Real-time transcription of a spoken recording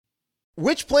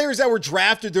Which players that were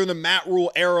drafted during the Matt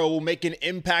Rhule era will make an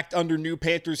impact under new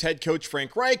Panthers head coach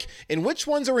Frank Reich, and which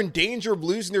ones are in danger of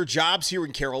losing their jobs here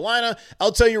in Carolina?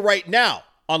 I'll tell you right now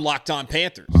on Locked On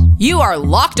Panthers. You are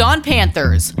Locked On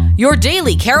Panthers, your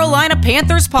daily Carolina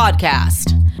Panthers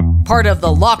podcast. Part of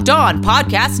the Locked On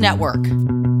Podcast Network,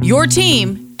 your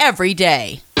team every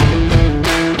day.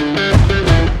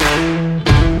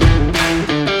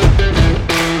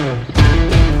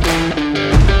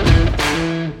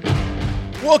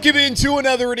 Welcome into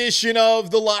another edition of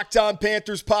the Locked On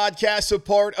Panthers podcast, a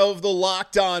part of the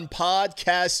Locked On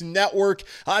Podcast Network.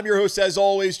 I'm your host, as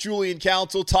always, Julian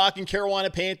Council, talking Carolina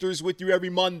Panthers with you every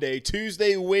Monday,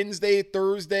 Tuesday, Wednesday,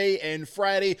 Thursday, and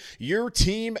Friday. Your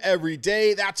team every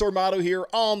day. That's our motto here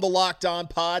on the Locked On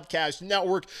Podcast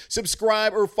Network.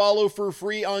 Subscribe or follow for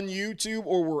free on YouTube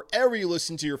or wherever you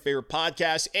listen to your favorite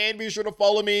podcasts. And be sure to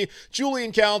follow me,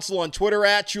 Julian Council, on Twitter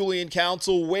at Julian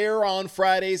Council, where on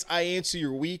Fridays I answer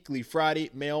your weekly Friday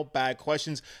mailbag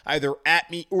questions, either at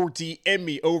me or DM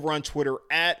me over on Twitter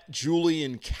at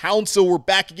Julian Council. We're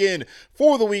back again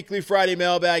for the weekly Friday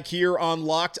mailbag here on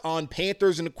Locked On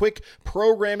Panthers. And a quick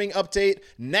programming update.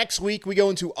 Next week, we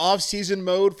go into off-season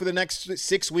mode for the next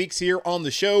 6 weeks here on the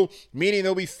show, meaning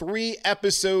there'll be 3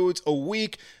 episodes a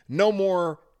week. No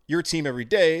more your team every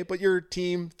day, but your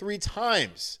team 3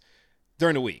 times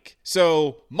during the week.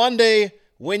 So Monday,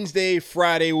 Wednesday,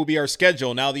 Friday will be our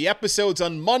schedule. Now, the episodes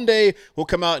on Monday will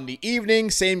come out in the evening.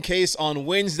 Same case on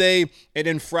Wednesday. And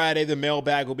then Friday, the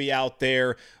mailbag will be out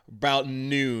there about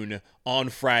noon on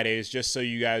Fridays, just so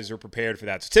you guys are prepared for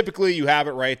that. So typically, you have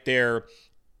it right there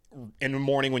in the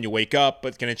morning when you wake up,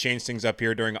 but going to change things up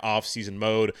here during off-season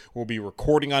mode. We'll be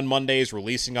recording on Mondays,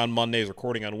 releasing on Mondays,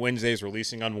 recording on Wednesdays,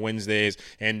 releasing on Wednesdays,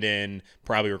 and then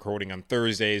probably recording on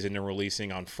Thursdays, and then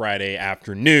releasing on Friday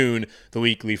afternoon, the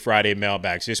weekly Friday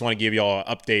mailbag. So just want to give you all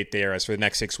an update there. As for the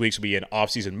next 6 weeks, we'll be in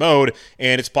off-season mode,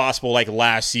 and it's possible, like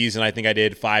last season, I think I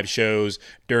did 5 shows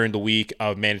during the week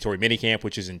of mandatory minicamp,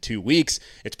 which is in 2 weeks.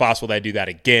 It's possible that I do that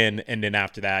again, and then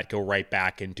after that, go right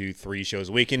back and do 3 shows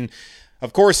a week. And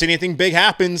of course, anything big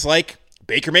happens, like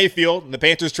Baker Mayfield and the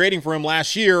Panthers trading for him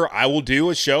last year, I will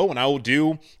do a show and I will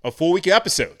do a full week of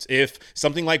episodes. If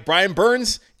something like Brian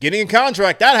Burns getting a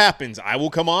contract, that happens, I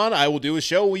will come on, I will do a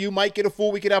show where you might get a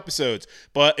full week of episodes.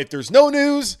 But if there's no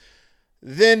news,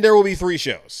 then there will be 3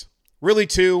 shows. Really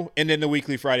 2, and then the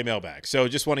weekly Friday mailbag. So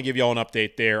just want to give you all an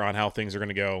update there on how things are going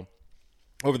to go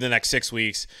over the next 6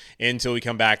 weeks until we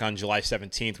come back on July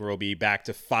 17th, where we'll be back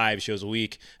to 5 shows a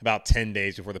week, about 10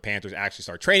 days before the Panthers actually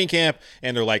start training camp,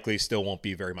 and there likely still won't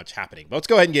be very much happening. But let's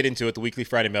go ahead and get into it, the weekly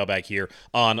Friday mailbag here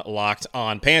on Locked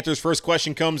On Panthers. First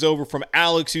question comes over from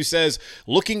Alex, who says,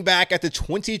 looking back at the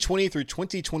 2020 through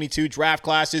 2022 draft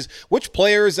classes, which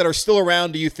players that are still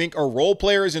around do you think are role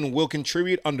players and will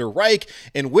contribute under Reich,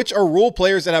 and which are role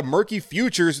players that have murky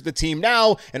futures with the team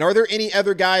now, and are there any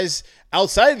other guys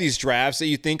outside of these drafts that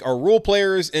you think are role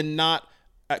players and not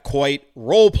quite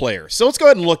role players? So let's go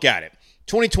ahead and look at it.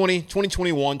 2020,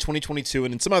 2021, 2022,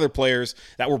 and then some other players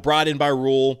that were brought in by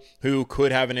Rhule who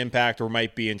could have an impact or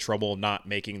might be in trouble not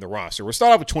making the roster. We'll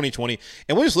start off with 2020,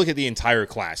 and we'll just look at the entire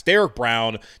class. Derek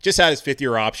Brown just had his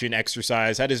 5th-year option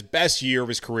exercise, had his best year of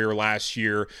his career last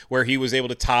year, where he was able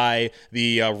to tie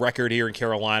the record here in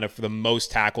Carolina for the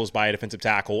most tackles by a defensive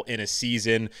tackle in a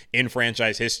season in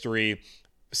franchise history.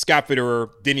 Scott Fitterer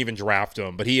didn't even draft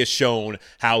him, but he has shown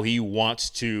how he wants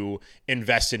to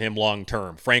invest in him long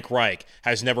term. Frank Reich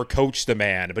has never coached the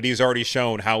man, but he's already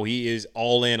shown how he is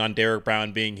all in on Derek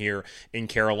Brown being here in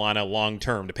Carolina long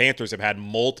term. The Panthers have had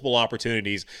multiple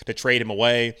opportunities to trade him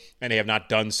away, and they have not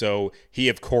done so. He,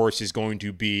 of course, is going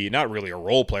to be not really a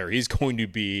role player. He's going to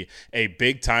be a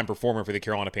big-time performer for the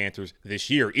Carolina Panthers this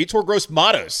year. Yetur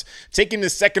Gross-Matos, taking the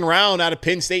 2nd round out of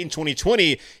Penn State in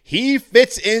 2020, he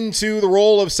fits into the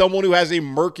role of someone who has a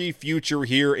murky future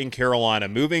here in Carolina.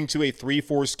 Moving to a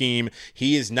 3-4 scheme,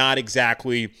 he is not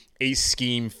exactly a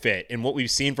scheme fit. And what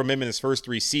we've seen from him in his first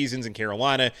 3 seasons in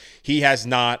Carolina, he has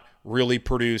not really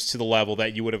produced to the level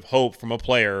that you would have hoped from a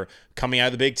player coming out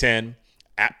of the Big Ten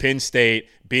at Penn State,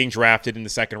 being drafted in the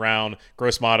 2nd round.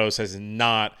 Gross-Matos has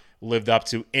not lived up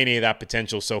to any of that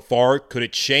potential so far. Could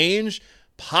it change?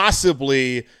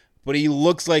 Possibly, but he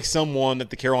looks like someone that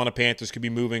the Carolina Panthers could be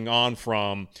moving on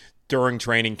from during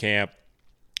training camp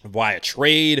via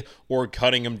trade or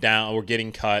cutting him down or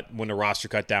getting cut when the roster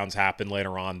cut downs happen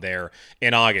later on there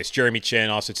in August. Jeremy Chin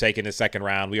also taken the 2nd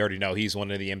round. We already know he's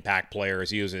one of the impact players.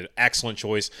 He was an excellent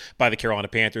choice by the Carolina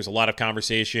Panthers. A lot of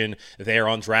conversation there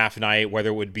on draft night, whether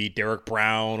it would be Derek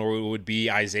Brown or it would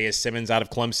be Isaiah Simmons out of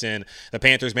Clemson. The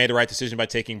Panthers made the right decision by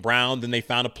taking Brown. Then they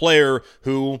found a player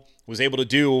who was able to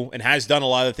do and has done a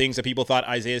lot of the things that people thought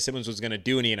Isaiah Simmons was going to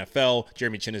do in the NFL.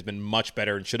 Jeremy Chin has been much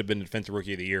better and should have been the Defensive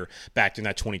Rookie of the Year back in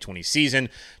that 2020 season.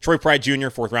 Troy Pride Jr.,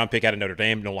 4th-round pick out of Notre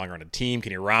Dame, no longer on the team.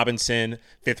 Kenny Robinson,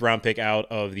 5th-round pick out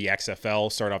of the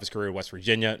XFL, started off his career at West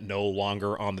Virginia, no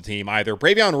longer on the team either.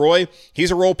 Bravion Roy,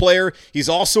 he's a role player. He's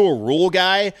also a Rhule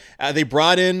guy. They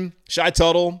brought in Shy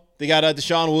Tuttle. They got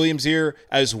Deshaun Williams here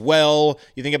as well.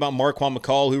 You think about Marquand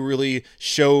McCall, who really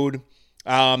showed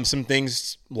some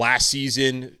things last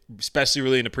season, especially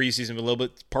really in the preseason, a little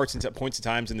bit points of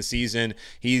times in the season.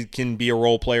 He can be a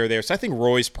role player there. So I think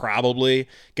Roy's probably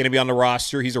going to be on the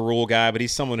roster. He's a Rhule guy, but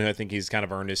he's someone who I think he's kind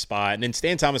of earned his spot. And then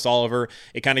Stan Thomas Oliver,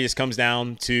 it kind of just comes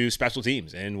down to special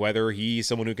teams and whether he's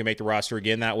someone who can make the roster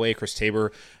again that way. Chris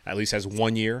Tabor at least has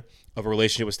 1 year of a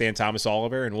relationship with Stan Thomas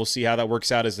Oliver, and we'll see how that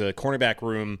works out as the cornerback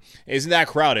room isn't that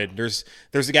crowded. There's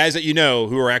the guys that you know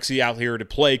who are actually out here to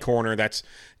play corner. That's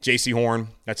J.C. Horn,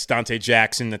 that's Dante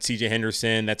Jackson, that's C.J.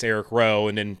 Henderson, that's Eric Rowe,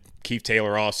 and then Keith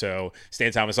Taylor also.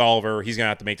 Stan Thomas Oliver, he's going to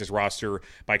have to make this roster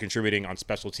by contributing on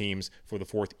special teams for the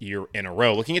 4th year in a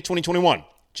row. Looking at 2021,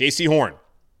 J.C. Horn,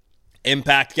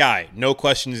 impact guy, no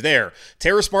questions there.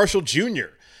 Terrace Marshall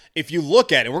Jr., if you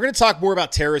look at it, we're going to talk more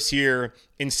about Terrace here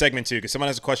in segment 2 because someone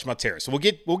has a question about Terrace. So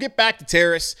we'll get back to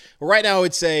Terrace. But right now I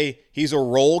would say he's a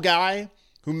role guy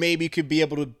who maybe could be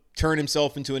able to turn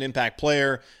himself into an impact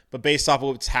player. But based off of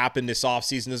what's happened this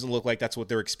offseason, doesn't look like that's what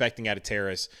they're expecting out of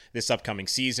Terrace this upcoming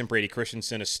season. Brady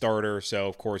Christensen, a starter, so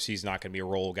of course he's not going to be a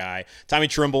role guy. Tommy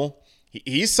Trimble,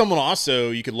 he's someone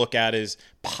also you could look at as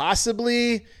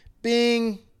possibly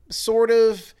being sort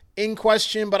of in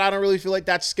question, but I don't really feel like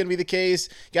that's going to be the case.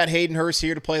 You got Hayden Hurst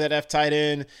here to play that F tight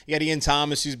end. You got Ian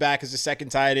Thomas, who's back as the 2nd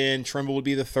tight end. Trimble would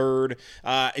be the 3rd.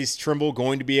 Is Trimble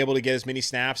going to be able to get as many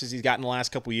snaps as he's gotten the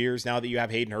last couple years now that you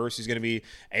have Hayden Hurst, who's going to be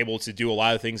able to do a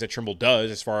lot of things that Trimble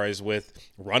does as far as with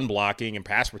run blocking and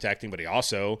pass protecting, but he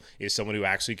also is someone who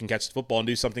actually can catch the football and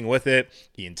do something with it.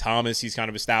 Ian Thomas, he's kind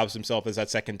of established himself as that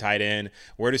 2nd tight end.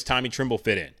 Where does Tommy Trimble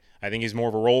fit in? I think he's more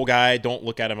of a role guy. Don't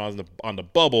look at him on the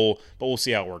bubble, but we'll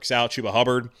see how it works out. Chuba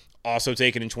Hubbard, also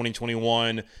taken in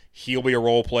 2021. He'll be a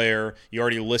role player. You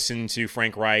already listened to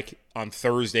Frank Reich on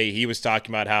Thursday. He was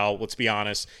talking about how, let's be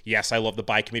honest, yes, I love the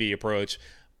by-committee approach,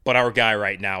 but our guy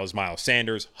right now is Miles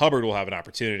Sanders. Hubbard will have an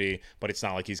opportunity, but it's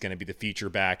not like he's going to be the feature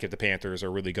back if the Panthers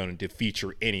are really going to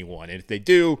feature anyone. And if they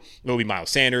do, it'll be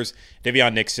Miles Sanders.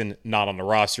 Davion Nixon, not on the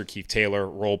roster. Keith Taylor,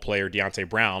 role player. Deontay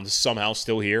Brown, somehow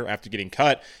still here after getting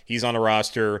cut. He's on the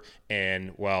roster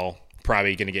and, well,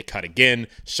 probably going to get cut again.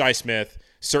 Shi Smith,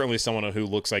 certainly someone who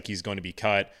looks like he's going to be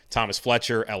cut. Thomas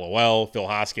Fletcher, LOL. Phil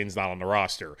Hoskins, not on the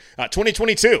roster.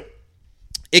 2022.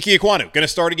 Ike Ekwonu, going to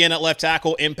start again at left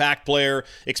tackle, impact player.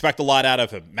 Expect a lot out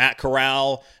of him. Matt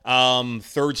Corral,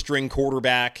 3rd-string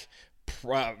quarterback.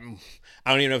 I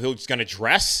don't even know if he's going to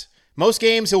dress. Most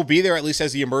games he'll be there at least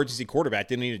as the emergency quarterback.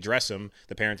 Didn't need to dress him.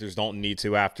 The Panthers don't need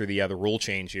to after the rule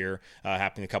change here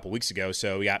happened a couple weeks ago.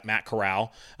 So we got Matt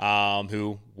Corral,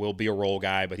 who will be a role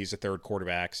guy, but he's a 3rd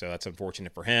quarterback, so that's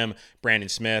unfortunate for him. Brandon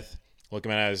Smith, look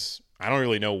at him as I don't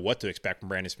really know what to expect from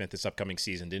Brandon Smith this upcoming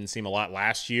season. Didn't seem a lot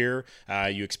last year.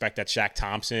 You expect that Shaq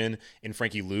Thompson and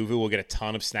Frankie Louvu will get a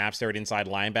ton of snaps there at inside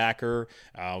linebacker.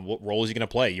 What role is he going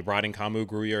to play? You brought in Kamu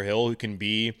Grugier-Hill, who can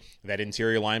be that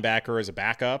interior linebacker as a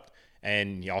backup.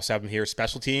 And you also have him here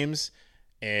special teams.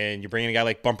 And you're bringing a guy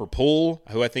like Bumper Poole,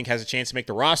 who I think has a chance to make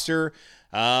the roster.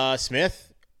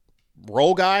 Smith,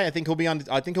 role guy. I think he'll be on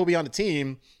the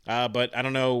team, but I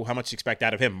don't know how much you expect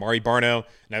out of him. Mari Barno,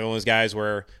 another one of those guys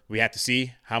where we have to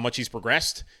see how much he's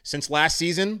progressed since last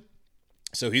season.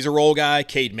 So he's a role guy.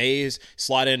 Cade Mays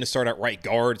slotted in to start at right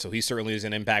guard, so he certainly is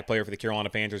an impact player for the Carolina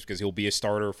Panthers because he'll be a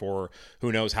starter for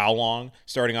who knows how long,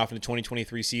 starting off in the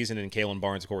 2023 season. And Kalen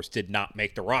Barnes, of course, did not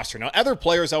make the roster. Now, other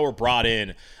players that were brought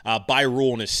in by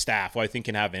Rhule and his staff, who I think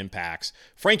can have impacts.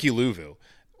 Frankie Louvu.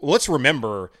 Let's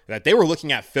remember that they were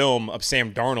looking at film of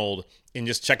Sam Darnold and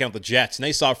just checking out the Jets, and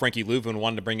they saw Frankie Louvu and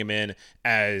wanted to bring him in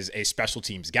as a special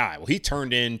teams guy. Well, he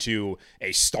turned into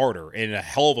a starter and a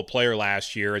hell of a player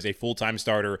last year as a full-time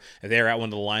starter there at one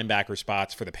of the linebacker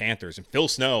spots for the Panthers. And Phil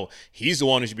Snow, he's the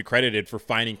one who should be credited for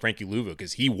finding Frankie Louvu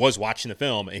because he was watching the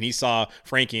film and he saw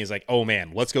Frankie and he's like, oh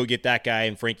man, let's go get that guy.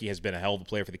 And Frankie has been a hell of a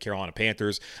player for the Carolina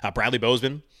Panthers. Bradley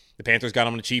Bozeman, the Panthers got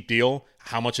him on a cheap deal.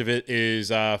 How much of it is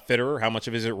Fitter? How much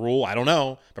of it is it Rhule? I don't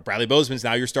know. But Bradley Bozeman's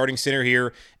now your starting center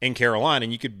here in Carolina.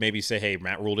 And you could maybe say, hey,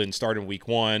 Matt Rhule didn't start in week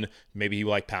 1. Maybe he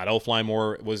like Pat Elflein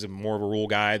was more of a Rhule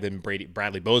guy than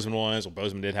Bradley Bozeman was. Well,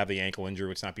 Bozeman did have the ankle injury.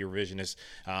 Let's not be revisionist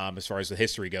as far as the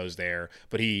history goes there.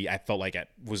 But I felt like it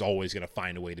was always going to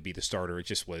find a way to be the starter. It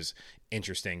just was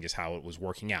interesting just how it was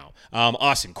working out.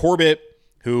 Austin Corbett,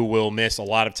 who will miss a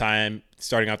lot of time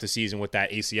starting off the season with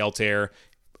that ACL tear.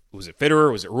 Was it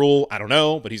Fitterer? Was it Rhule? I don't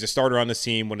know, but he's a starter on this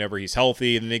team whenever he's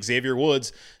healthy. And then Xavier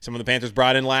Woods, someone the Panthers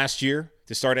brought in last year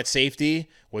to start at safety,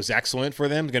 was excellent for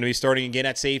them. Going to be starting again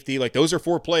at safety. Like, those are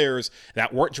 4 players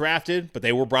that weren't drafted, but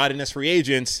they were brought in as free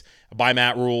agents by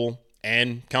Matt Rhule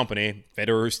and company.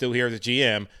 Fitterer is still here as a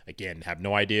GM. Again, have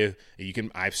no idea.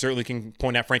 I certainly can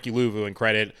point at Frankie Louvu and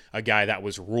credit a guy that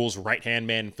was Rhule's right-hand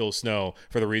man in Phil Snow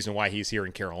for the reason why he's here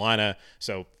in Carolina.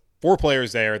 So 4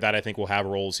 players there that I think will have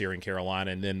roles here in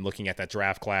Carolina. And then looking at that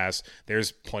draft class,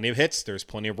 there's plenty of hits, there's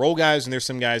plenty of role guys, and there's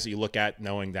some guys that you look at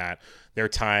knowing that their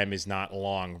time is not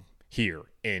long here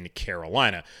in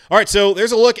Carolina. All right, so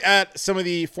there's a look at some of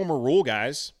the former Rhule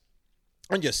guys.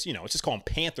 And just, let's just call them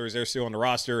Panthers. They're still on the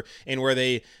roster and where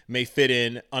they may fit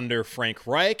in under Frank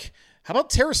Reich. How about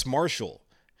Terrace Marshall?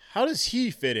 How does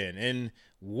he fit in? And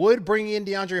would bringing in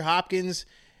DeAndre Hopkins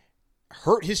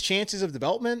hurt his chances of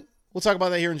development? We'll talk about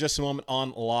that here in just a moment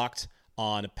on Locked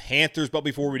on Panthers. But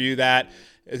before we do that,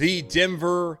 the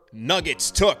Denver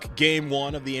Nuggets took Game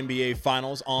 1 of the NBA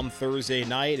Finals on Thursday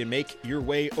night. And make your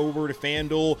way over to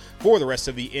FanDuel for the rest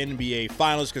of the NBA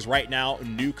Finals, because right now,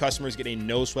 new customers get a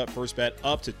no-sweat first bet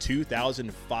up to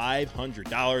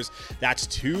 $2,500. That's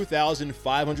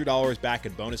 $2,500 back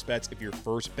in bonus bets if your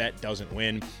first bet doesn't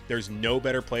win. There's no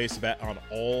better place to bet on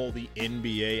all the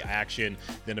NBA action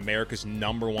than America's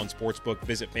 #1 sportsbook.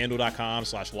 Visit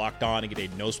FanDuel.com/lockedon and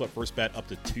get a no-sweat first bet up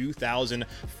to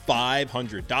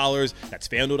 $2,500. That's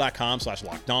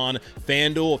FanDuel.com/lockedon.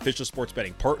 FanDuel, official sports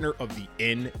betting partner of the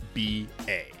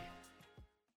NBA.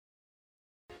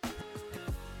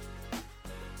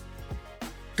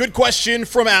 Good question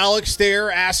from Alex there,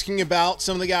 asking about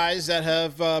some of the guys that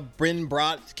have been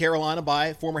brought to Carolina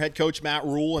by former head coach Matt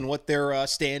Rhule and what their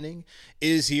standing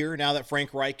is here now that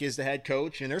Frank Reich is the head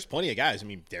coach. And there's plenty of guys. I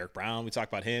mean, Derek Brown, we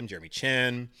talked about him, Jeremy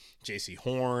Chin, J.C.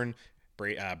 Horn,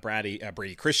 Brady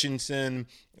Christensen,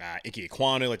 Ike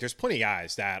Ekwonu. Like, there's plenty of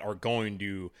guys that are going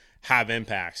to have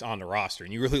impacts on the roster.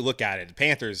 And you really look at it, the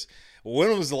Panthers,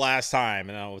 when was the last time,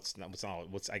 and I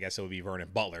guess it would be Vernon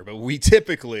Butler, but we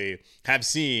typically have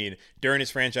seen during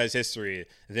his franchise history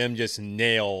them just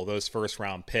nail those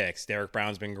first-round picks. Derek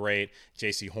Brown's been great.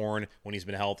 J.C. Horn, when he's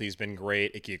been healthy, has been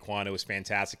great. Ike Ekwonu was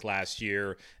fantastic last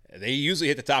year. They usually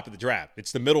hit the top of the draft.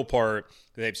 It's the middle part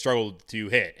that they've struggled to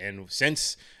hit. And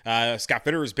since Scott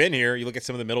Fitterer has been here, you look at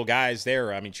some of the middle guys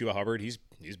there. I mean, Chuba Hubbard, he's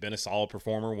been a solid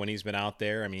performer when he's been out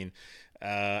there. I mean,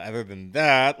 other than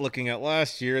that, looking at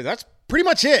last year, that's pretty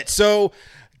much it. So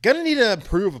going to need to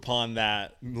improve upon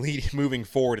that moving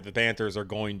forward if the Panthers are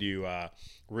going to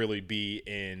really be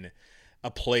in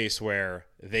a place where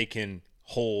they can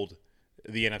hold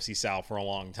the NFC South for a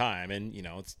long time. And,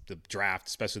 it's the draft,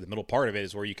 especially the middle part of it,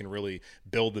 is where you can really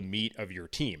build the meat of your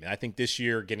team. And I think this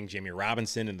year, getting Jamie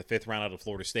Robinson in the 5th round out of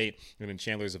Florida State, and then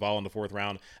Chandler Zavala in the 4th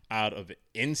round out of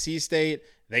NC State,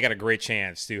 they got a great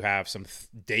chance to have some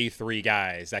day 3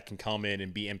 guys that can come in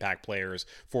and be impact players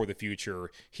for the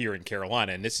future here in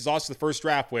Carolina. And this is also the first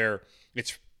draft where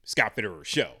it's Scott Fitterer's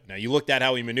show. Now, you looked at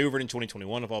how he maneuvered in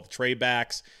 2021 with all the trade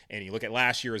backs, and you look at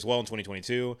last year as well in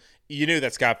 2022, you knew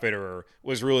that Scott Fitterer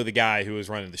was really the guy who was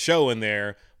running the show in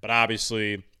there, but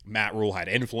obviously Matt Rhule had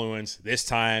influence. This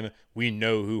time, we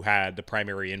know who had the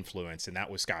primary influence, and that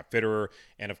was Scott Fitterer,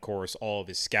 and of course, all of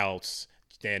his scouts,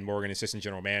 Dan Morgan, assistant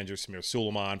general manager, Samir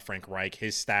Suleiman, Frank Reich,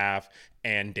 his staff,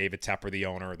 and David Tepper, the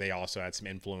owner. They also had some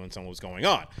influence on what was going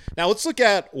on. Now, let's look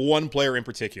at one player in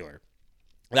particular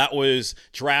that was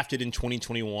drafted in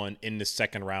 2021 in the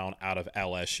 2nd round out of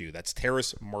LSU. That's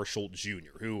Terrace Marshall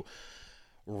Jr., who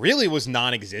really was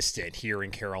non-existent here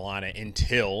in Carolina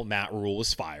until Matt Rhule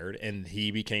was fired, and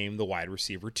he became the wide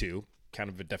receiver 2, kind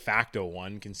of a de facto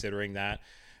one, considering that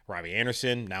Robbie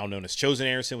Anderson, now known as Chosen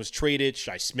Anderson, was traded.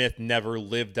 Shi Smith never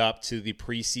lived up to the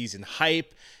preseason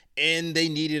hype, and they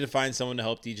needed to find someone to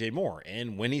help DJ Moore.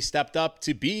 And when he stepped up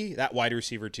to be that wide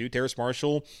receiver 2, Terrace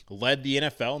Marshall led the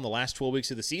NFL in the last 12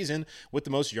 weeks of the season with the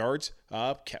most yards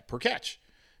per catch.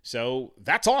 So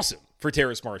that's awesome for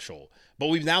Terrace Marshall. But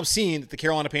we've now seen that the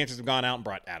Carolina Panthers have gone out and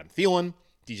brought Adam Thielen,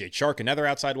 DJ Chark, another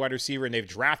outside wide receiver, and they've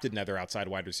drafted another outside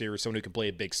wide receiver, someone who can play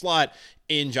a big slot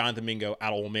in Jonathan Mingo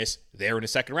out of Ole Miss there in the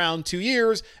 2nd round, 2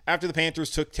 years after the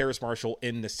Panthers took Terrace Marshall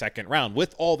in the 2nd round.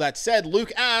 With all that said,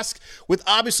 Luke asks, with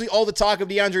obviously all the talk of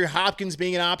DeAndre Hopkins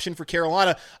being an option for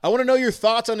Carolina, I want to know your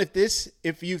thoughts on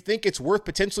if you think it's worth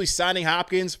potentially signing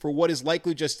Hopkins for what is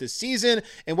likely just this season,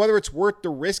 and whether it's worth the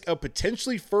risk of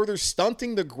potentially further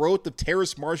stunting the growth of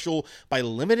Terrace Marshall by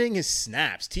limiting his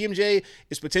snaps. TMJ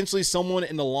is potentially someone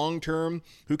in the long term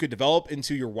who could develop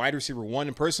into your wide receiver 1,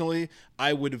 and personally,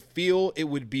 I would feel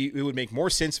it would make more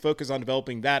sense to focus on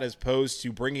developing that as opposed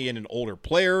to bringing in an older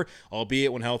player,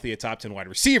 albeit when healthy, a top 10 wide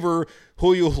receiver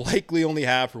who you'll likely only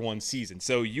have for one season.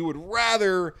 So you would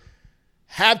rather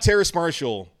have Terrace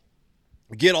Marshall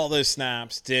get all those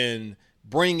snaps than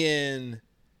bring in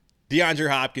DeAndre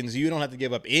Hopkins, you don't have to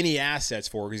give up any assets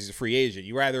for because he's a free agent.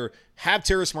 You rather have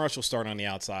Terrace Marshall start on the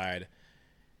outside,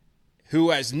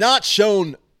 who has not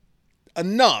shown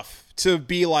enough to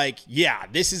be like, yeah,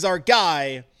 this is our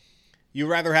guy. You'd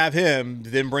rather have him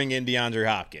than bring in DeAndre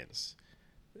Hopkins.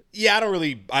 Yeah, I don't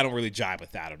really jive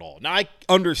with that at all. Now, I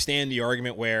understand the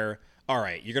argument where, all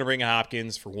right, you're going to bring in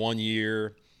Hopkins for 1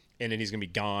 year, and then he's going to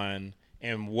be gone,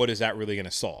 and what is that really going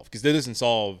to solve? Because that doesn't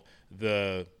solve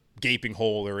the gaping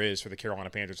hole there is for the Carolina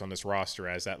Panthers on this roster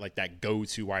as that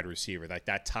go-to wide receiver,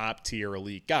 that top-tier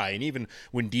elite guy. And even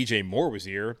when DJ Moore was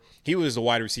here, he was the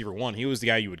wide receiver one. He was the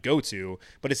guy you would go to,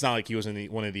 but it's not like he was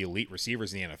one of the elite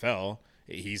receivers in the NFL.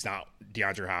 He's not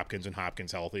DeAndre Hopkins when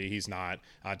Hopkins healthy. He's not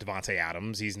Devontae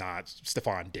Adams. He's not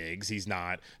Stephon Diggs. He's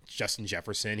not Justin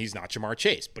Jefferson. He's not Jamar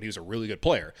Chase, but he was a really good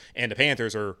player. And the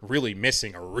Panthers are really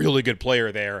missing a really good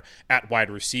player there at wide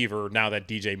receiver now that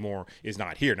DJ Moore is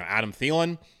not here. Now, Adam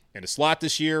Thielen in the slot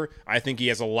this year, I think he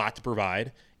has a lot to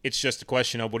provide. It's just a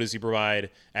question of what does he provide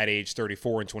at age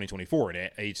 34 in 2024 and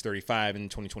at age 35 in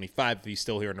 2025 if he's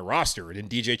still here in the roster. And in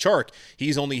DJ Chark,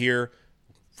 he's only here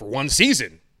for one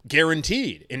season,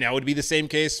 guaranteed. And that would be the same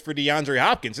case for DeAndre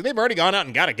Hopkins. And they've already gone out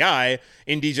and got a guy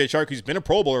in DJ Chark who's been a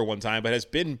Pro Bowler one time, but has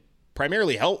been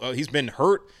primarily he's been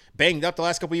hurt, banged up the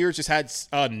last couple of years, just had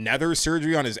another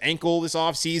surgery on his ankle this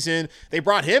offseason. They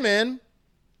brought him in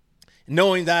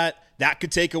knowing that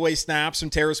could take away snaps from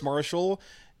Terrace Marshall.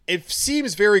 It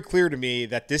seems very clear to me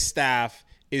that this staff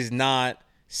is not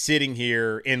sitting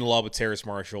here in love with Terrace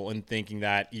Marshall and thinking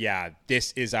that, yeah,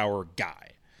 this is our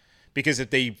guy. Because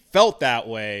if they felt that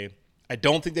way, I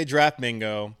don't think they draft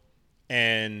Mingo,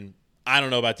 and I don't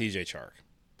know about DJ Chark.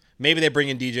 Maybe they bring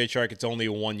in DJ Chark, it's only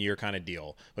a 1 year kind of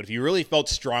deal. But if you really felt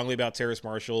strongly about Terrace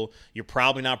Marshall, you're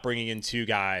probably not bringing in two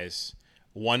guys,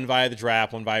 one via the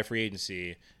draft, one via free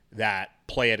agency, that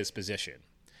play at his position.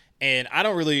 And I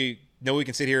don't really know we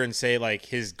can sit here and say like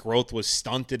his growth was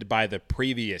stunted by the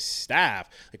previous staff.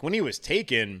 Like when he was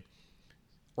taken,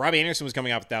 Robbie Anderson was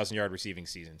coming off a 1,000-yard receiving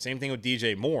season. Same thing with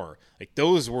DJ Moore. Like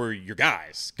those were your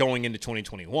guys going into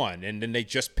 2021. And then they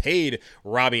just paid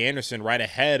Robbie Anderson right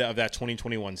ahead of that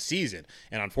 2021 season.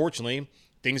 And unfortunately,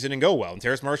 things didn't go well. And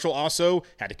Terrace Marshall also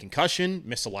had a concussion,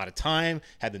 missed a lot of time,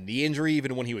 had the knee injury,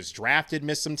 even when he was drafted,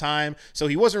 missed some time. So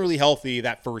he wasn't really healthy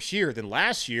that first year. Then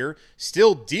last year,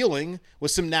 still dealing with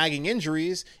some nagging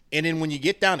injuries. And then when you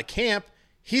get down to camp,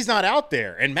 he's not out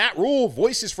there. And Matt Rhule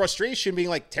voices frustration being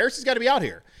like, Terrace has got to be out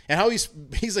here. And how he's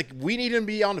like, we need him to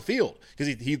be on the field because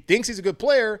he thinks he's a good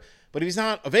player, but if he's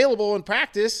not available in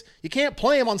practice, you can't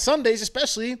play him on Sundays,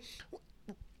 especially,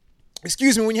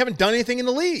 when you haven't done anything in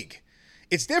the league.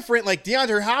 It's different, like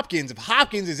DeAndre Hopkins. If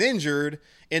Hopkins is injured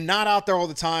and not out there all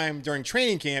the time during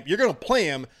training camp, you're going to play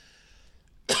him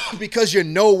because you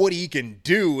know what he can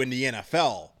do in the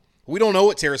NFL. We don't know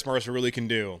what Terrace Marshall really can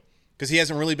do because he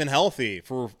hasn't really been healthy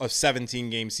for a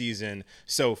 17-game season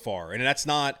so far. And that's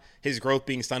not his growth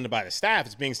being stunted by the staff.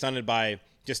 It's being stunted by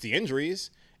just the injuries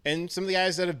and some of the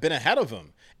guys that have been ahead of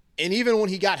him. And even when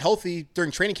he got healthy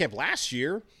during training camp last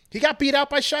year, he got beat out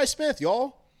by Shi Smith,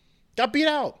 y'all. Got beat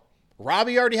out.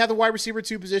 Robbie already had the wide receiver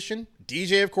 2 position.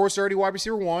 DJ, of course, already wide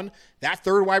receiver 1. That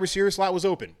third wide receiver slot was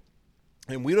open.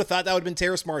 And we would have thought that would have been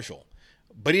Terrace Marshall.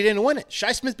 But he didn't win it.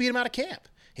 Shi Smith beat him out of camp.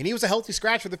 And he was a healthy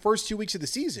scratch for the first 2 weeks of the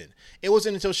season. It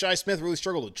wasn't until Shi Smith really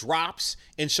struggled with drops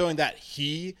and showing that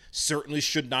he certainly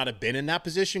should not have been in that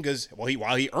position because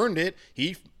while he earned it,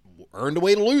 he earned a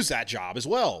way to lose that job as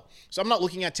well. So I'm not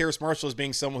looking at Terrace Marshall as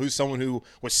being someone who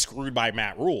was screwed by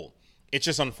Matt Rhule. It's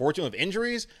just unfortunate with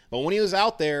injuries. But when he was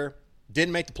out there,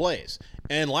 didn't make the plays.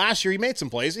 And last year he made some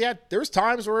plays. There was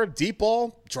times where a deep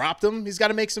ball dropped him. He's got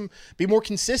to be more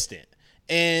consistent.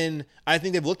 And I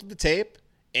think they've looked at the tape,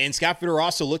 and Scott Fitter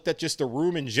also looked at just the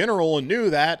room in general and knew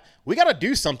that we got to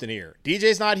do something here.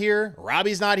 DJ's not here.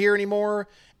 Robbie's not here anymore.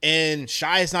 And Shi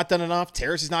has not done enough.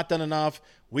 Terrace has not done enough.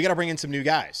 We got to bring in some new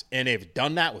guys. And they've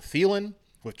done that with Thielen,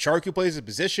 with Chark, who plays a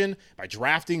position, by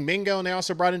drafting Mingo, and they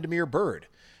also brought in Damiere Byrd.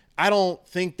 I don't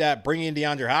think that bringing in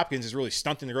DeAndre Hopkins is really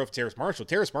stunting the growth of Terrace Marshall.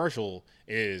 Terrace Marshall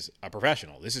is a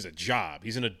professional. This is a job.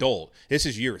 He's an adult. This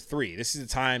is year 3. This is the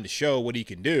time to show what he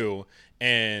can do.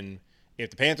 And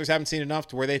if the Panthers haven't seen enough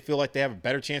to where they feel like they have a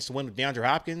better chance to win with DeAndre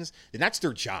Hopkins, then that's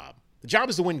their job. The job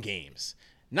is to win games.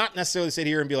 Not necessarily sit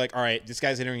here and be like, all right, this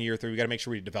guy's entering year 3. We got to make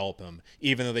sure we develop him,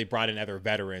 even though they brought in other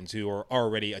veterans who are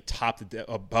already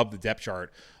above the depth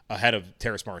chart ahead of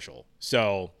Terrace Marshall.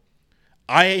 So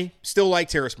I still like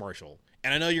Terrace Marshall.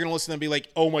 And I know you're going to listen and be like,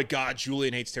 oh my God,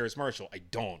 Julian hates Terrace Marshall. I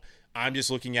don't. I'm just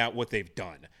looking at what they've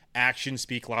done. Actions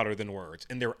speak louder than words.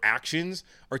 And their actions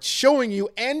are showing you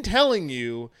and telling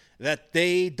you that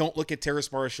they don't look at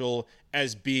Terrace Marshall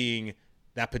as being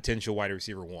that potential wide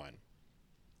receiver one.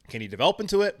 Can he develop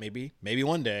into it? Maybe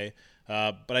one day.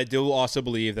 But I do also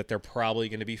believe that they're probably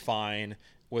going to be fine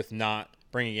with not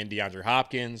bringing in DeAndre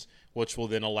Hopkins, which will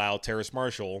then allow Terrace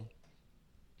Marshall,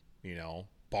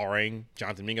 barring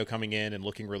Jonathan Mingo coming in and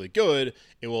looking really good,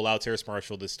 it will allow Terrace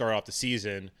Marshall to start off the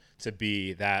season to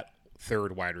be that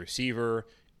third wide receiver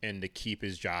and to keep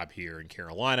his job here in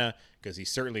Carolina, because he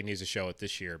certainly needs to show it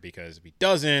this year, because if he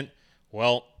doesn't,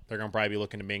 well, they're going to probably be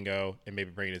looking to Mingo and maybe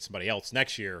bringing in somebody else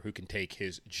next year who can take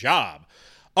his job.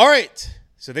 All right,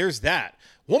 so there's that.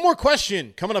 One more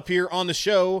question coming up here on the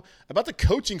show about the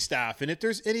coaching staff, and if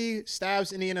there's any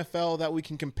staffs in the NFL that we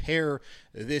can compare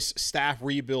this staff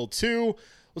rebuild to.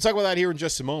 We'll talk about that here in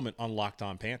just a moment on Locked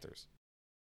On Panthers.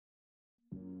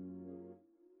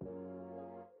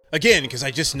 Again, because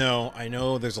I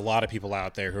know there's a lot of people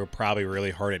out there who are probably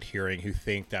really hard at hearing, who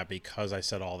think that because I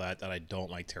said all that I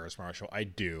don't like Terrace Marshall. I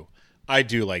do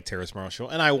like Terrace Marshall,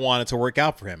 and I want it to work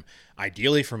out for him.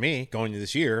 Ideally for me, going into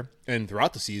this year and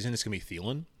throughout the season, it's going to be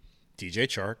Thielen, DJ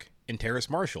Chark, and Terrace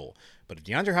Marshall. But if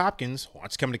DeAndre Hopkins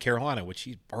wants to come to Carolina, which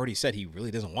he already said he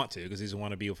really doesn't want to because he doesn't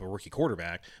want to be with a rookie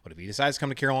quarterback, but if he decides to come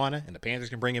to Carolina and the Panthers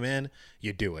can bring him in,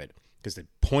 you do it. Because the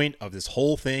point of this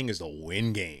whole thing is to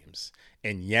win games.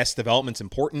 And yes, development's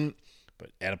important,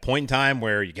 but at a point in time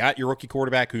where you got your rookie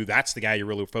quarterback, who that's the guy you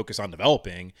really focus on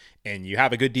developing, and you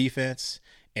have a good defense,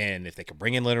 and if they can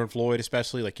bring in Leonard Floyd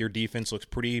especially, like your defense looks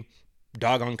pretty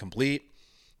doggone complete.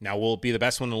 Now, will it be the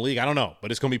best one in the league? I don't know,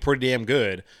 but it's going to be pretty damn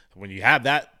good. When you have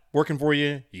that working for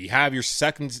you, you have your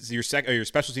special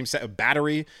team set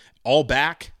battery all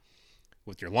back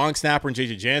with your long snapper and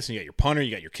JJ Jansen. You got your punter,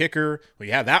 you got your kicker. When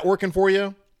you have that working for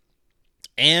you,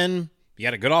 and you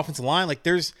got a good offensive line, like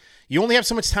you only have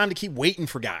so much time to keep waiting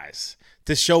for guys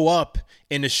to show up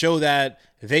and to show that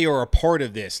they are a part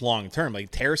of this long term. Like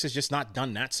Terrace has just not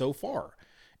done that so far.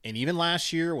 And even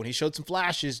last year, when he showed some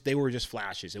flashes, they were just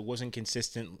flashes. It wasn't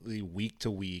consistently week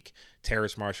to week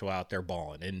Terrace Marshall out there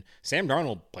balling. And Sam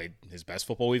Darnold played his best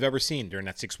football we've ever seen during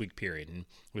that 6-week period. And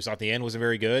we thought the end wasn't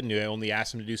very good, and you only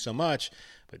asked him to do so much.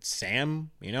 But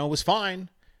Sam, was fine.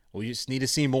 We just need to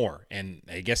see more. And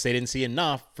I guess they didn't see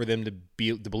enough for them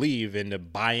to believe and to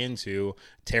buy into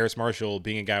Terrace Marshall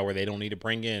being a guy where they don't need to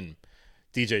bring in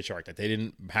DJ Chark, that they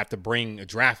didn't have to bring a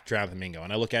draft Jonathan Mingo.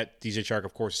 And I look at DJ Chark,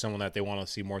 of course, as someone that they want to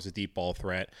see more as a deep ball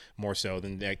threat, more so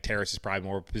than Terrace is probably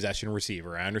more of a possession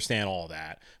receiver. I understand all of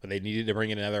that, but they needed to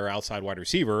bring in another outside wide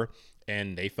receiver,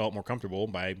 and they felt more comfortable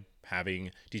by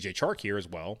having DJ Chark here as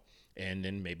well, and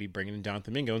then maybe bringing in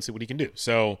Jonathan Mingo and see what he can do.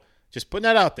 So just putting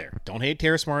that out there. Don't hate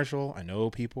Terrace Marshall. I know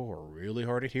people are really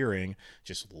hard at hearing.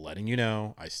 Just letting you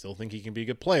know, I still think he can be a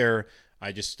good player.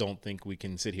 I just don't think we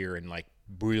can sit here and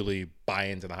really buy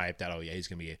into the hype that, he's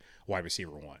going to be a wide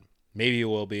receiver one. Maybe he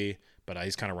will be, but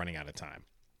he's kind of running out of time.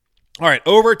 All right,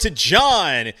 over to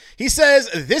John. He says,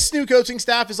 this new coaching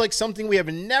staff is like something we have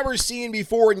never seen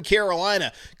before in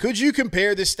Carolina. Could you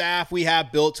compare the staff we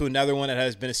have built to another one that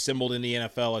has been assembled in the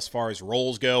NFL as far as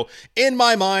roles go? In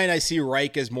my mind, I see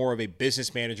Reich as more of a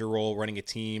business manager role, running a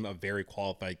team of very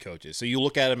qualified coaches. So you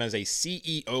look at him as a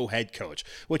CEO head coach,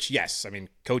 which, yes,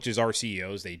 coaches are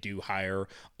CEOs. They do hire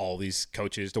all these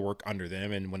coaches to work under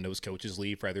them. And when those coaches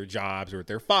leave for other jobs or if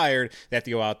they're fired, they have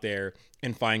to go out there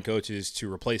and find coaches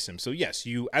to replace them. So yes,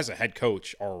 you as a head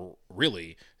coach are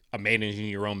really managing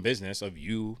your own business of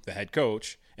you, the head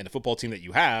coach, and the football team that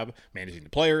you have, managing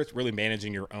the players, really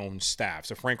managing your own staff.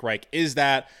 So Frank Reich is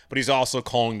that, but he's also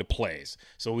calling the plays.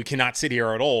 So we cannot sit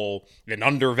here at all and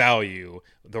undervalue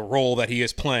the role that he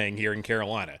is playing here in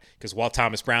Carolina. Because while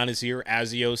Thomas Brown is here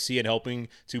as the OC and helping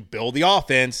to build the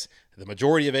offense, the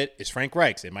majority of it is Frank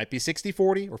Reich's. It might be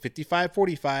 60-40 or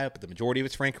 55-45, but the majority of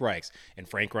it's Frank Reich's. And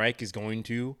Frank Reich is going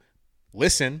to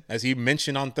listen, as he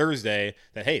mentioned on Thursday,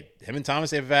 that, hey, him and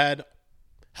Thomas have had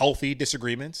healthy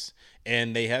disagreements,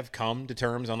 and they have come to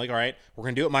terms on all right, we're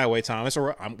going to do it my way, Thomas,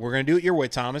 or we're going to do it your way,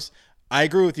 Thomas. I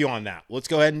agree with you on that. Let's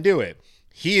go ahead and do it.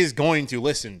 He is going to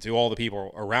listen to all the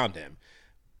people around him.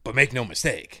 But make no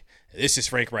mistake, this is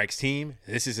Frank Reich's team.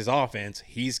 This is his offense.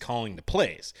 He's calling the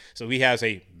plays. So he has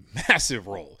a massive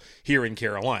role here in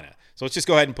Carolina. So let's just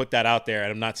go ahead and put that out there.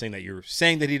 And I'm not saying that you're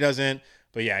saying that he doesn't,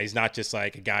 but yeah, he's not just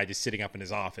like a guy just sitting up in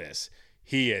his office.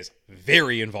 He is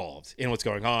very involved in what's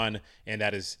going on, and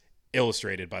that is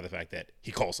illustrated by the fact that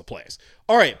he calls the plays.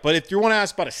 All right, but if you want to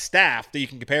ask about a staff that you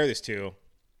can compare this to,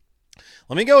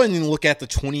 Let me go and look at the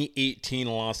 2018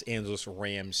 Los Angeles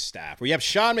Rams staff. We have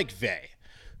Sean McVay,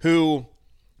 who,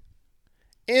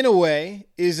 in a way,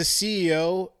 is a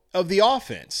CEO of the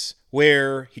offense,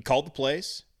 where he called the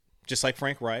plays, just like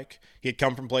Frank Reich. He had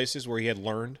come from places where he had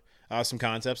learned some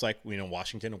concepts, like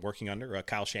Washington and working under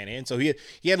Kyle Shanahan. So he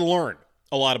had learned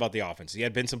a lot about the offense. He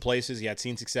had been some places, he had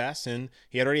seen success, and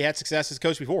he had already had success as a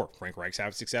coach before. Frank Reich's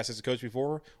had success as a coach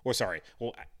before.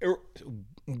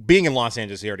 Being in Los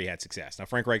Angeles, he already had success. Now,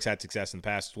 Frank Reich's had success in the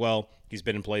past as well. He's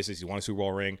been in places. He won a Super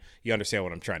Bowl ring. You understand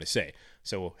what I'm trying to say.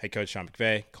 So, head coach Sean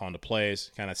McVay, calling the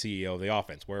plays, kind of CEO of the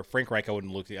offense. Where Frank Reich, I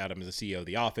wouldn't look at him as a CEO of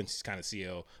the offense. He's kind of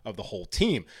CEO of the whole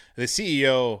team. The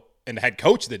CEO and the head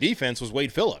coach of the defense was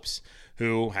Wade Phillips,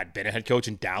 who had been a head coach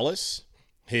in Dallas.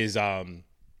 His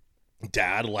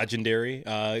dad, legendary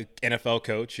NFL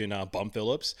coach in Bum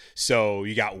Phillips. So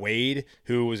you got Wade,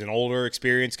 who was an older,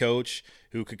 experienced coach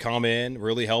who could come in,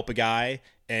 really help a guy.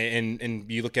 And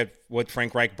you look at what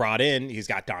Frank Reich brought in. He's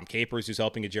got Dom Capers, who's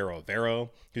helping Ejiro Evero,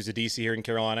 who's a DC here in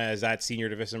Carolina, as that senior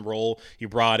division role. You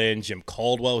brought in Jim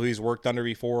Caldwell, who he's worked under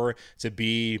before, to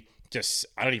be just,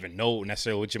 I don't even know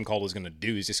necessarily what Jim Caldwell's going to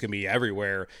do. He's just going to be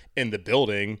everywhere in the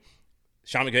building.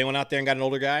 Sean McVay went out there and got an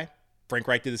older guy. Frank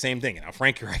Reich did the same thing. Now,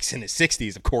 Frank Reich's in his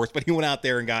 60s, of course, but he went out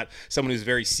there and got someone who's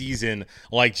very seasoned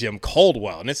like Jim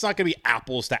Caldwell. And it's not going to be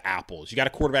apples to apples. You got a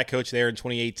quarterback coach there in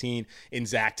 2018 in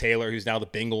Zach Taylor, who's now the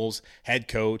Bengals head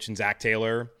coach. And Zach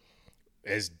Taylor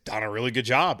has done a really good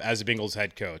job as a Bengals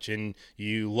head coach. And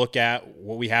you look at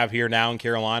what we have here now in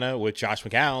Carolina with Josh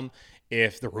McCown.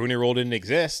 If the Rooney Rule didn't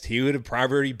exist, he would have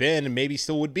probably already been and maybe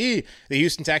still would be the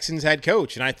Houston Texans head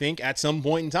coach. And I think at some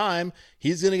point in time,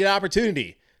 he's going to get an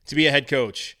opportunity to be a head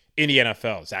coach in the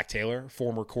NFL. Zach Taylor,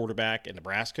 former quarterback in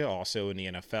Nebraska, also in the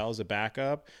NFL as a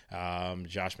backup.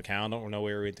 Josh McCown, don't know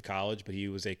where he went to college, but he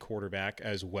was a quarterback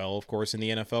as well, of course, in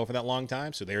the NFL for that long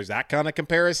time. So there's that kind of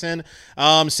comparison.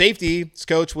 Safety's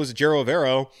coach was Ejiro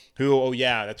Evero, who, oh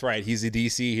yeah, that's right, he's the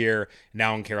DC here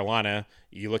now in Carolina.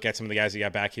 You look at some of the guys you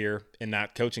got back here in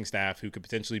that coaching staff who could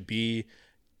potentially be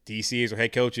DCs or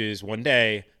head coaches one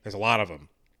day. There's a lot of them.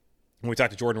 When we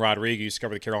talked to Jordan Rodriguez, who used to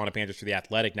cover the Carolina Panthers for The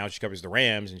Athletic, now she covers the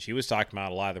Rams, and she was talking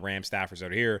about a lot of the Rams staffers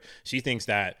out here. She thinks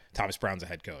that Thomas Brown's a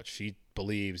head coach. She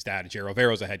believes that Ejiro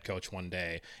Evero's a head coach one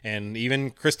day. And even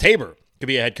Chris Tabor could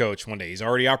be a head coach one day. He's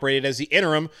already operated as the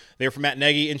interim there for Matt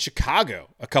Nagy in Chicago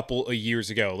a couple of years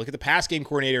ago. Look at the pass game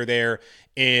coordinator there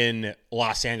in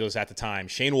Los Angeles at the time,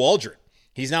 Shane Waldron.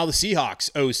 He's now the Seahawks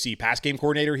OC, pass game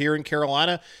coordinator here in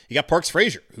Carolina. You got Parks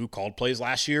Frazier, who called plays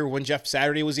last year when Jeff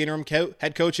Saturday was the interim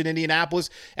head coach in Indianapolis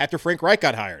after Frank Reich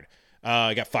got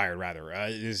fired, rather.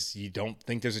 You don't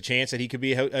think there's a chance that he could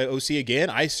be OC again?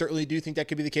 I certainly do think that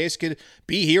could be the case. Could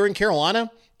be here in Carolina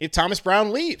if Thomas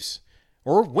Brown leaves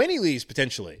or when he leaves,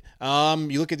 potentially.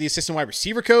 You look at the assistant wide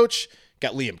receiver coach,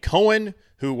 got Liam Cohen,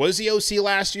 who was the OC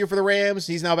last year for the Rams.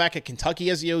 He's now back at Kentucky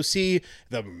as the OC.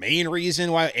 The main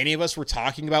reason why any of us were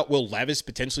talking about Will Levis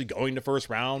potentially going to first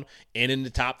round and in the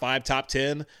top 5, top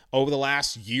 10 over the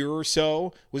last year or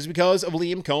so was because of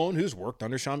Liam Cohen, who's worked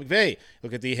under Sean McVay.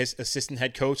 Look at his assistant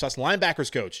head coach,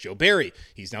 linebackers coach, Joe Barry.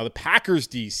 He's now the Packers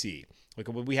DC. Look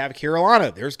at what we have in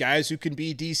Carolina. There's guys who can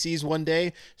be DCs one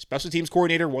day. Special teams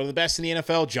coordinator, one of the best in the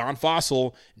NFL, John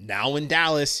Fossil, now in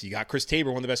Dallas. You got Chris Tabor,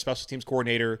 one of the best special teams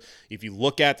coordinator. If you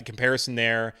look at the comparison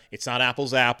there, it's not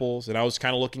apples to apples. And I was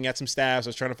kind of looking at some staffs. I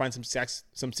was trying to find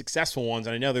some successful ones.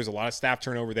 And I know there's a lot of staff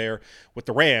turnover there with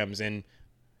the Rams. And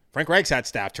Frank Reich's had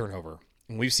staff turnover.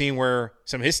 And we've seen where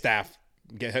some of his staff,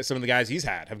 some of the guys he's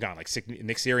had have gone, like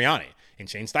Nick Sirianni and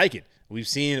Shane Steichen. We've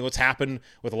seen what's happened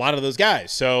with a lot of those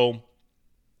guys. So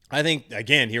I think,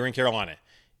 again, here in Carolina,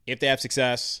 if they have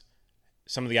success,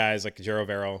 some of the guys like Ejiro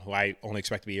Evero, who I only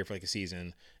expect to be here for like a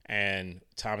season, and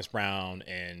Thomas Brown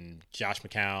and Josh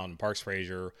McCown and Parks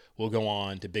Frazier will go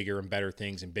on to bigger and better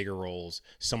things and bigger roles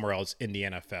somewhere else in the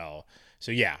NFL.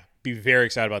 So, yeah, be very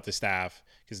excited about this staff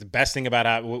because the best thing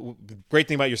about the great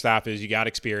thing about your staff is you got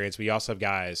experience, but you also have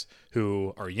guys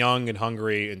who are young and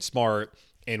hungry and smart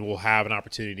and will have an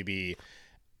opportunity to be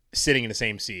sitting in the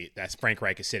same seat that Frank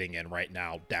Reich is sitting in right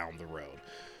now down the road.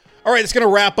 All right, that's going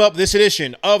to wrap up this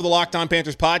edition of the Locked On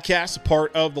Panthers podcast, a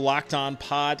part of the Locked On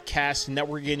Podcast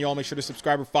Network. Again, you all make sure to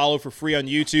subscribe or follow for free on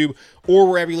YouTube or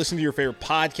wherever you listen to your favorite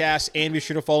podcasts. And be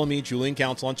sure to follow me, Julian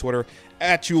Council, on Twitter,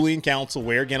 at Julian Council,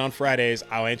 where, again, on Fridays,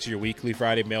 I'll answer your weekly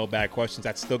Friday mailbag questions.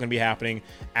 That's still going to be happening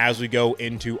as we go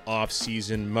into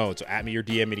off-season mode. So at me or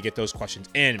DM me to get those questions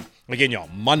in. Again, y'all,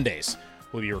 Mondays.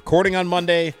 We'll be recording on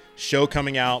Monday, show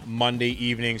coming out Monday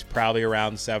evenings, probably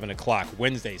around 7 o'clock.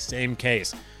 Wednesday, same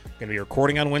case. Going to be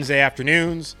recording on Wednesday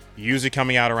afternoons, usually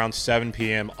coming out around 7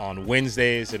 p.m. on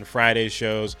Wednesdays, and Friday's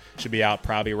shows should be out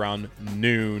probably around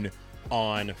noon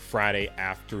on Friday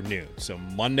afternoon. So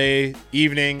Monday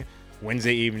evening,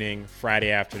 Wednesday evening,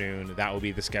 Friday afternoon, that will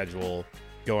be the schedule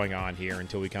going on here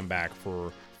until we come back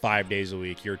for 5 days a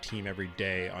week, your team every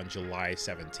day on July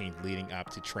 17th, leading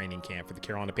up to training camp for the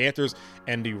Carolina Panthers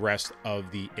and the rest of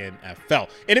the NFL.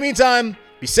 In the meantime,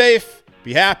 be safe,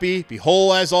 be happy, be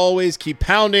whole as always, keep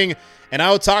pounding, and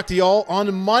I will talk to y'all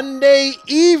on Monday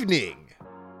evening